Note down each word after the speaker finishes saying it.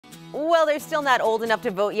Well, they're still not old enough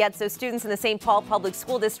to vote yet, so students in the St. Paul Public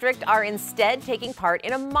School District are instead taking part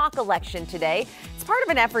in a mock election today. It's part of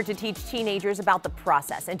an effort to teach teenagers about the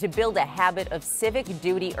process and to build a habit of civic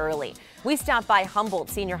duty early. We stopped by Humboldt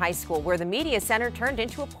Senior High School, where the media center turned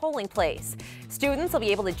into a polling place. Students will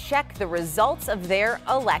be able to check the results of their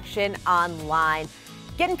election online.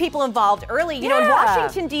 Getting people involved early. You know, in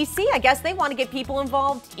Washington, D.C., I guess they want to get people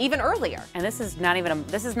involved even earlier. And this is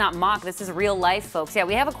not mock, this is real life, folks. Yeah,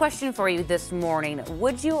 we have a question for you this morning.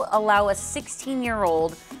 Would you allow a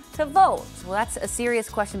 16-year-old to vote? Well, that's a serious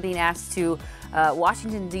question being asked to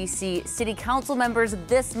Washington, D.C. City Council members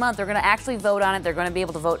this month. They're going to actually vote on it. They're going to be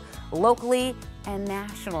able to vote locally and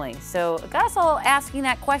nationally. So got us all asking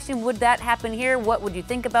that question. Would that happen here? What would you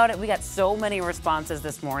think about it? We got so many responses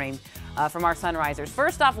this morning from our Sunrisers.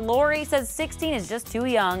 First off, Lori says 16 is just too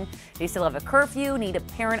young. They still have a curfew, need a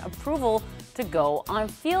parent approval to go on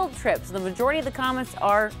field trips. The majority of the comments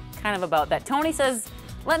are kind of about that. Tony says,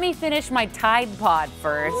 let me finish my Tide Pod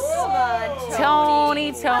first.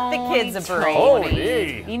 Tony. Let the kids a break.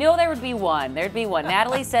 Tony. You know there would be one. There'd be one.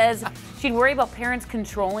 Natalie says she'd worry about parents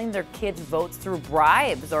controlling their kids' votes through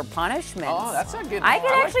bribes or punishments. Oh, that's a good. I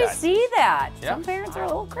can actually that. see that. Yeah. Some parents are a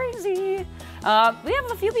little crazy. We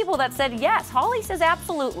have a few people that said yes. Holly says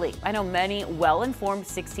absolutely. I know many well-informed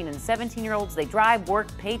 16 and 17-year-olds. They drive,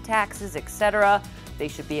 work, pay taxes, etc. They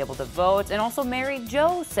should be able to vote. And also Mary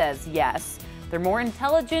Jo says yes. They're more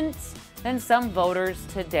intelligent than some voters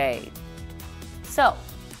today. So,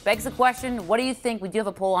 begs the question, what do you think? We do have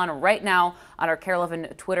a poll on right now on our KARE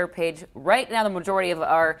 11 Twitter page. Right now, the majority of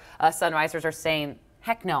our Sunrisers are saying,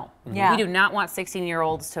 heck no. Yeah. We do not want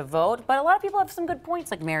 16-year-olds to vote, but a lot of people have some good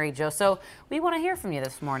points like Mary Jo. So we want to hear from you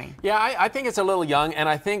this morning. Yeah, I think it's a little young, and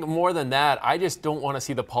I think more than that, I just don't want to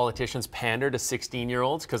see the politicians pander to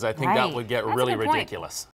 16-year-olds because I think that would get really ridiculous.